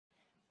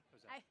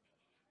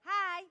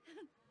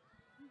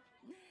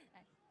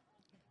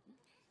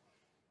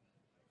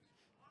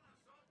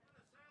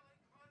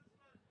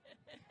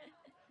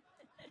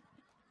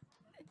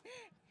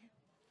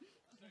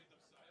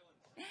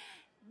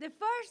The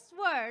first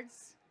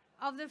words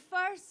of the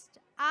first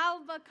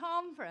ALBA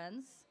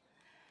conference,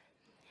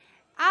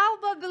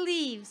 ALBA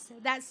believes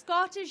that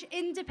Scottish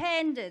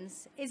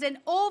independence is an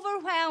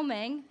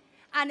overwhelming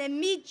and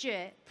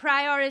immediate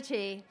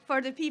priority for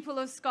the people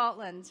of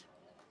Scotland.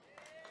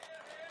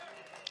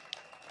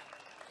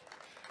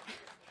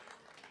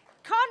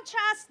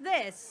 Contrast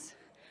this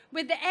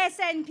with the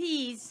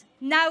SNP's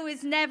 "now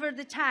is never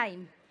the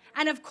time."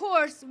 And of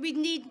course, we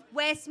need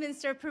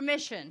Westminster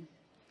permission.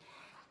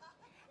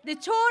 The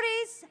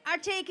Tories are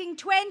taking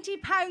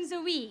 £20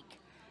 a week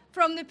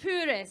from the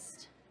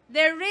poorest.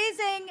 They're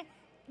raising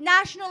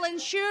national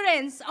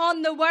insurance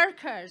on the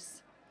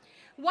workers.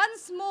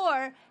 Once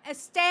more,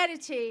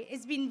 austerity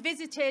is being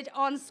visited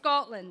on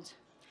Scotland.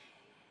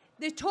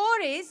 The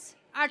Tories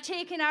are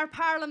taking our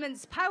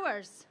Parliament's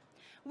powers.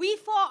 We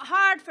fought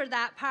hard for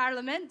that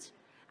Parliament,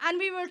 and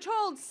we were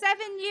told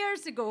 7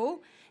 years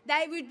ago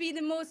that it would be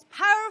the most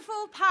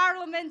powerful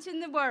Parliament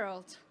in the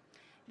world.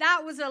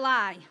 That was a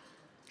lie.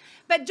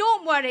 But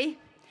don't worry,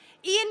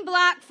 Ian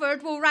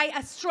Blackford will write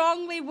a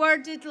strongly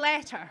worded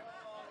letter.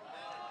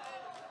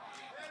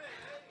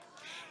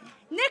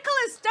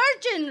 Nicola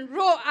Sturgeon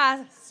wrote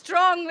a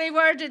strongly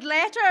worded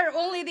letter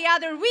only the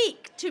other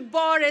week to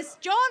Boris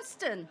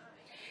Johnson.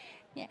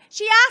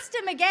 She asked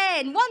him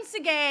again, once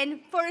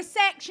again, for a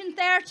Section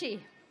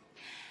 30.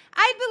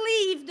 I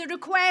believe the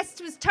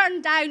request was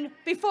turned down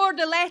before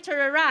the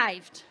letter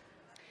arrived.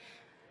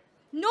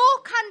 No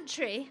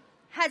country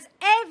has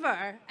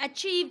ever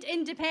achieved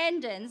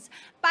independence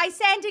by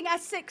sending a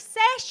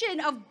succession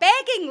of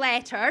begging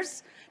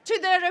letters to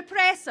their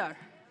oppressor.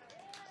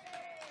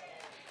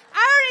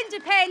 Our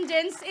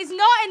independence is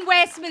not in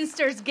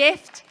Westminster's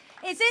gift,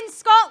 it's in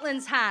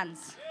Scotland's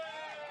hands.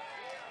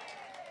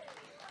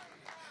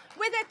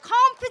 With a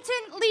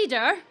competent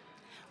leader,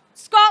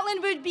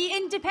 Scotland would be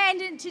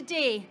independent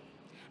today,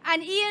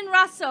 and Ian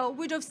Russell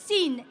would have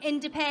seen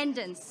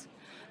independence.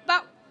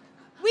 But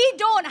we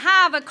don't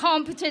have a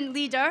competent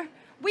leader.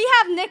 We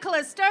have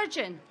Nicola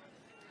Sturgeon,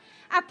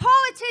 a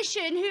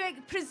politician who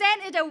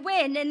presented a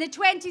win in the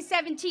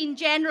 2017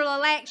 general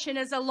election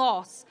as a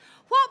loss.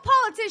 What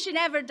politician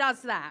ever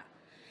does that?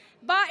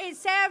 But it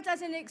served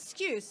as an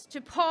excuse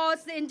to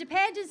pause the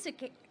independence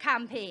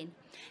campaign.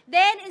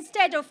 Then,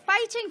 instead of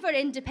fighting for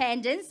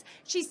independence,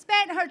 she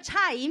spent her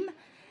time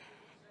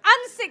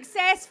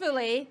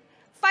unsuccessfully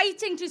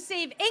fighting to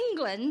save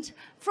England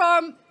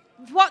from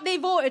what they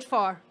voted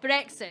for,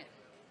 Brexit.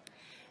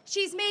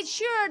 She's made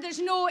sure there's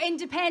no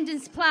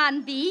independence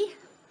plan B.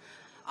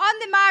 On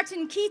the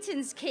Martin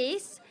Keating's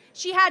case,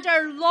 she had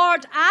her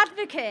Lord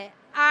Advocate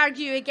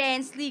argue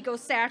against legal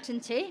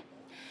certainty.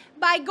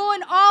 By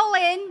going all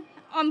in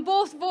on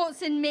both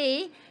votes in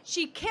May,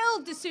 she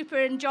killed the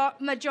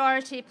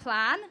supermajority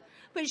plan,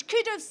 which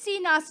could have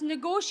seen us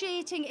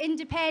negotiating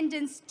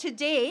independence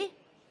today.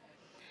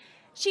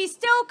 She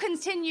still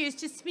continues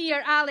to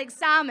smear Alex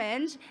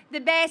Salmond, the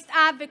best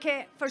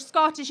advocate for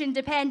Scottish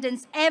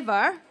independence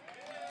ever,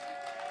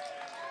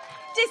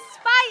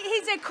 despite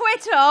his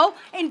acquittal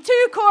in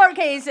 2 court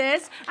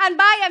cases and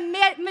by a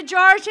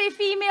majority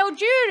female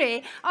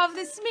jury of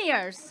the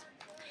smears.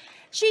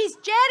 She's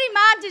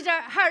gerrymandered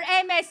her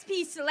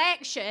MSP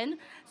selection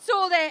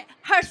so that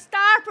her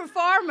star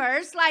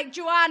performers like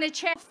Joanna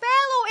Chen,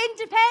 fellow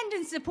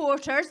independent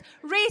supporters,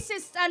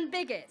 racists and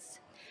bigots.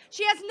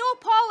 She has no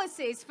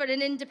policies for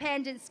an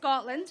independent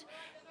Scotland.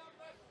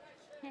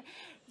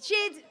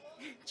 She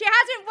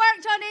hasn't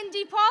worked on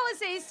indie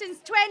policies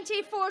since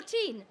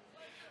 2014.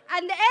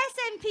 And the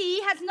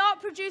SNP has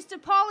not produced a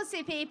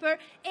policy paper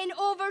in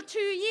over 2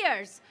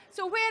 years.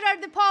 So where are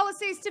the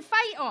policies to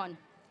fight on?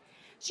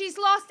 She's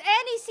lost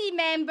NEC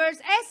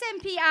members,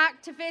 SNP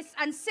activists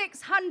and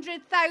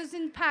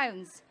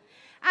 £600,000.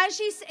 And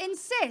she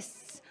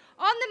insists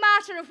on the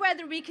matter of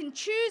whether we can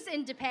choose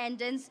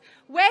independence,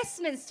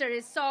 Westminster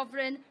is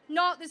sovereign,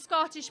 not the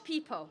Scottish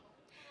people.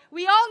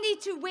 We all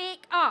need to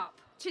wake up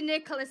to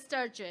Nicola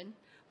Sturgeon.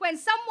 When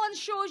someone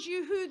shows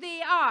you who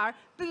they are,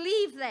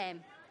 believe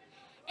them.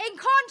 In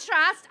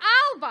contrast,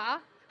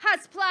 ALBA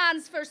has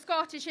plans for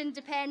Scottish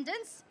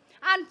independence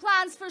and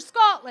plans for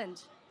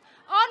Scotland.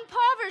 On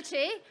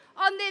poverty,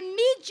 on the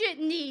immediate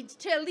need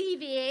to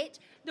alleviate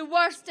the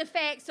worst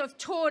effects of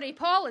Tory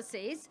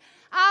policies,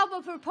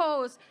 ALBA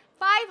propose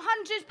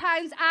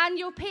 £500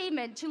 annual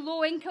payment to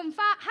low-income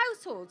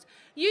households,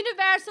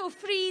 universal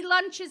free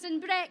lunches and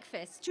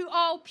breakfasts to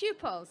all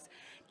pupils,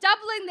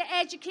 doubling the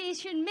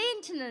education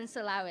maintenance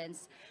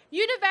allowance,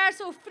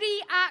 universal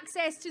free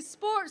access to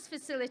sports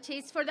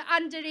facilities for the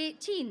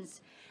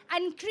under-18s,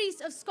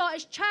 increase of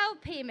Scottish child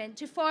payment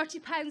to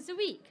 £40 a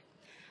week.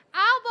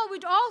 ALBA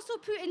would also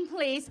put in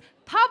place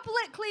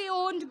publicly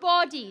owned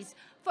bodies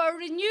for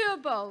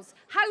renewables,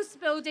 house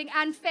building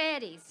and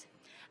ferries.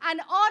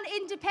 And on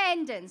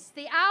independence,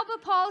 the ALBA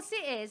policy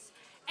is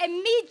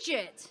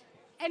immediate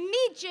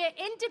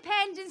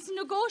independence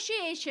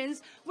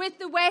negotiations with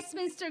the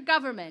Westminster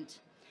government.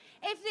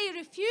 If they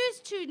refuse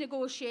to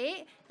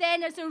negotiate, then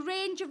there's a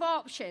range of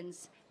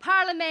options.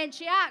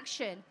 parliamentary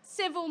action,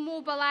 civil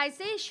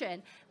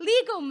mobilisation,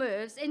 legal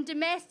moves in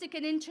domestic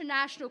and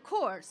international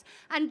courts,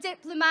 and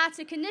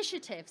diplomatic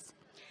initiatives.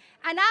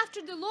 And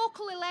after the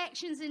local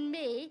elections in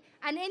May,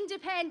 an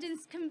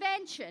independence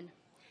convention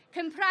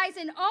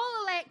comprising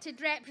all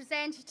elected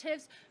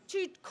representatives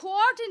to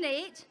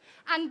coordinate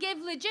and give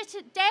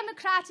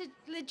democratic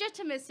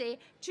legitimacy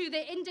to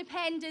the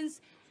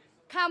independence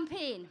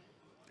campaign.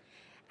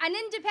 An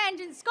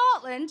independent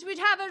Scotland would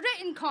have a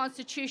written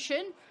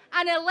constitution,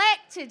 an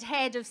elected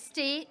head of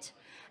state,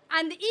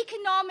 and the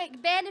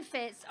economic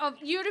benefits of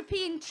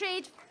European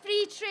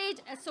Free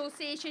Trade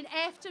Association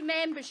EFTA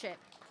membership.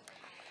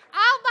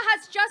 ALBA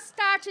has just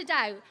started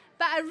out,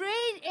 but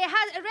it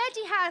has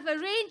already have a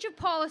range of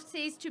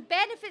policies to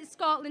benefit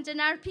Scotland and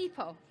our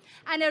people,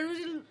 and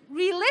a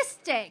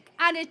realistic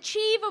and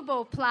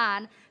achievable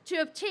plan to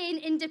obtain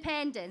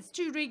independence,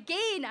 to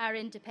regain our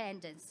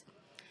independence.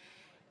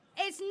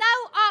 It's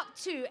now up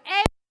to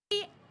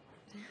every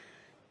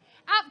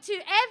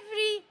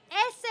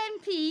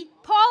SNP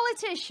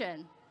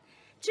politician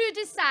to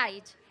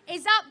decide.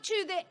 It's up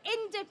to the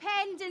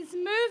independence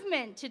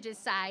movement to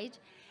decide.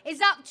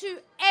 It's up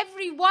to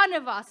every one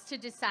of us to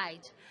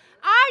decide.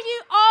 Are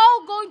you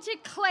all going to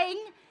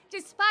cling,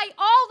 despite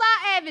all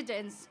that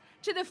evidence,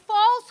 to the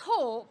false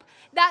hope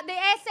that the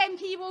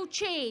SNP will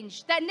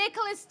change, that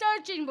Nicola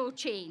Sturgeon will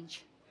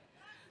change?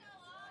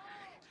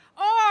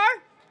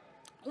 Or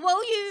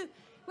will you,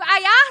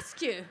 I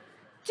ask you,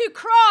 to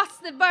cross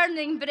the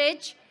burning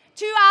bridge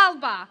to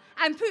Alba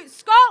and put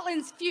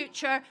Scotland's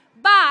future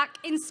back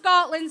in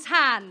Scotland's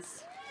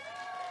hands?